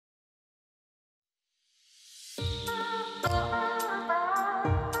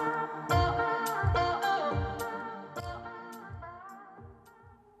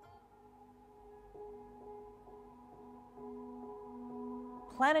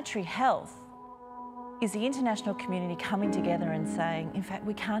Planetary health is the international community coming together and saying, in fact,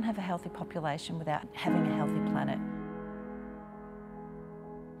 we can't have a healthy population without having a healthy planet.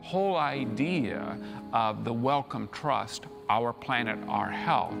 Whole idea of the Wellcome Trust, Our Planet, Our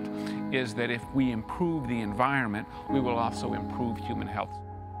Health, is that if we improve the environment, we will also improve human health.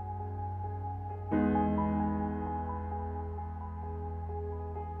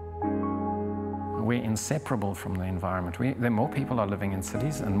 We're inseparable from the environment. More people are living in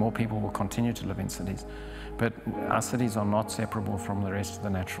cities, and more people will continue to live in cities. But our cities are not separable from the rest of the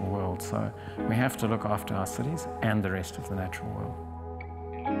natural world. So we have to look after our cities and the rest of the natural world.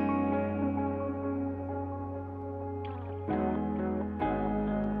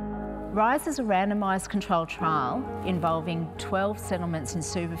 RISE is a randomised controlled trial involving 12 settlements in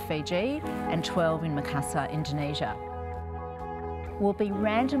Suva, Fiji and 12 in Makassar, Indonesia. We'll be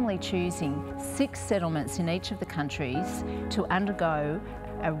randomly choosing 6 settlements in each of the countries to undergo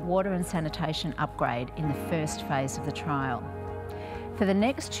a water and sanitation upgrade in the first phase of the trial. For the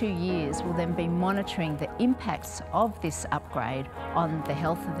next 2 years, we'll then be monitoring the impacts of this upgrade on the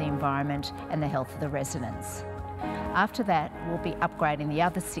health of the environment and the health of the residents. After that, we'll be upgrading the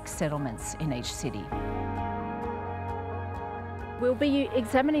other 6 settlements in each city. We'll be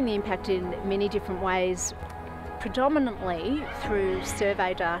examining the impact in many different ways, predominantly through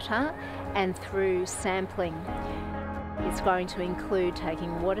survey data and through sampling. It's going to include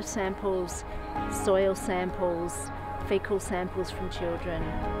taking water samples, soil samples, fecal samples from children,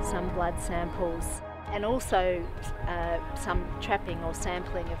 some blood samples, and also some trapping or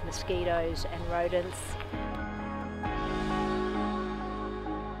sampling of mosquitoes and rodents.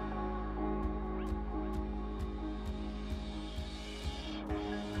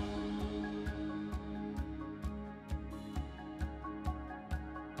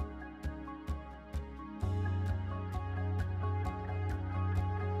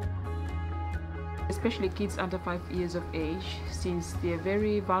 Especially kids under 5 years of age, since they're a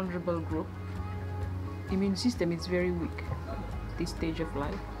very vulnerable group. Immune system is very weak at this stage of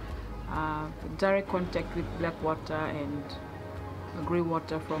life. Direct contact with black water and grey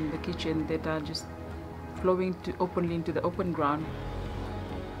water from the kitchen that are just flowing openly into the open ground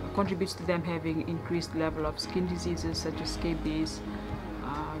contributes to them having increased level of skin diseases such as scabies,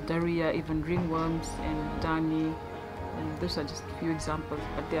 diarrhea, even ringworms and dani. And those are just a few examples,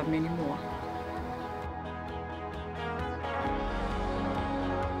 but there are many more.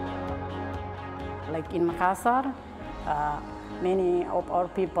 Like in Makassar, many of our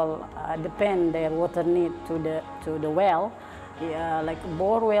people depend their water need to the well, like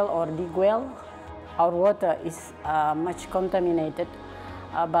bore well or dig well. Our water is much contaminated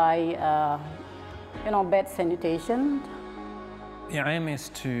by bad sanitation. The aim is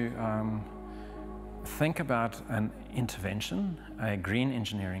to think about an intervention, a green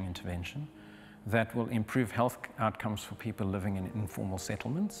engineering intervention, that will improve health outcomes for people living in informal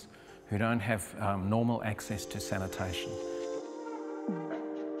settlements who don't have normal access to sanitation.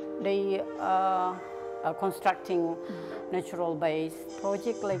 They are constructing natural-based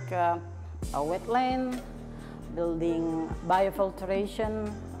project like a wetland, building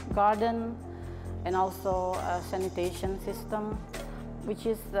biofiltration garden, and also a sanitation system, which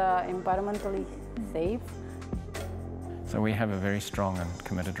is environmentally safe. So we have a very strong and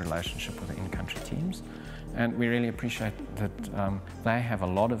committed relationship with the in-country teams. And we really appreciate that they have a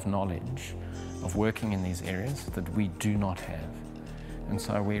lot of knowledge of working in these areas that we do not have. And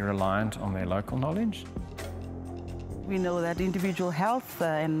so we're reliant on their local knowledge. We know that individual health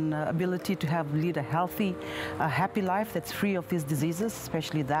and ability to lead a healthy, happy life that's free of these diseases,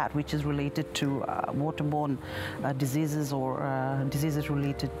 especially that which is related to waterborne diseases or diseases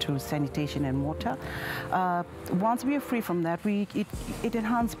related to sanitation and water. Once we are free from that, it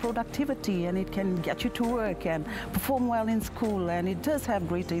enhances productivity, and it can get you to work and perform well in school, and it does have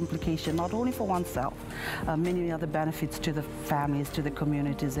greater implication, not only for oneself, many other benefits to the families, to the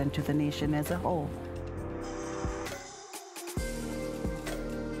communities, and to the nation as a whole.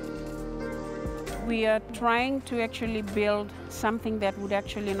 We are trying to actually build something that would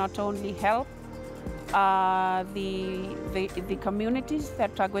actually not only help the communities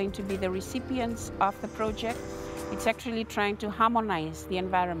that are going to be the recipients of the project, it's actually trying to harmonize the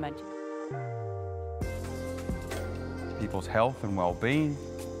environment. People's health and well-being,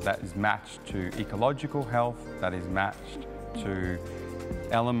 that is matched to ecological health, that is matched to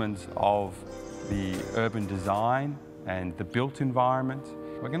elements of the urban design and the built environment.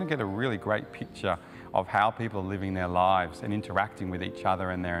 we're going to get a really great picture of how people are living their lives and interacting with each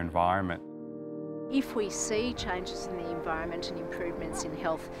other and their environment. If we see changes in the environment and improvements in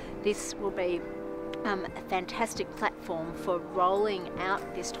health, this will be a fantastic platform for rolling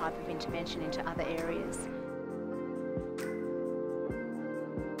out this type of intervention into other areas.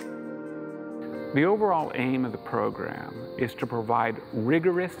 The overall aim of the program is to provide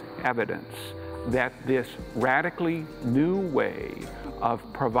rigorous evidence that this radically new way of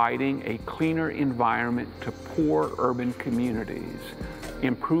providing a cleaner environment to poor urban communities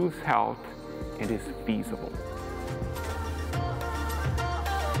improves health and is feasible.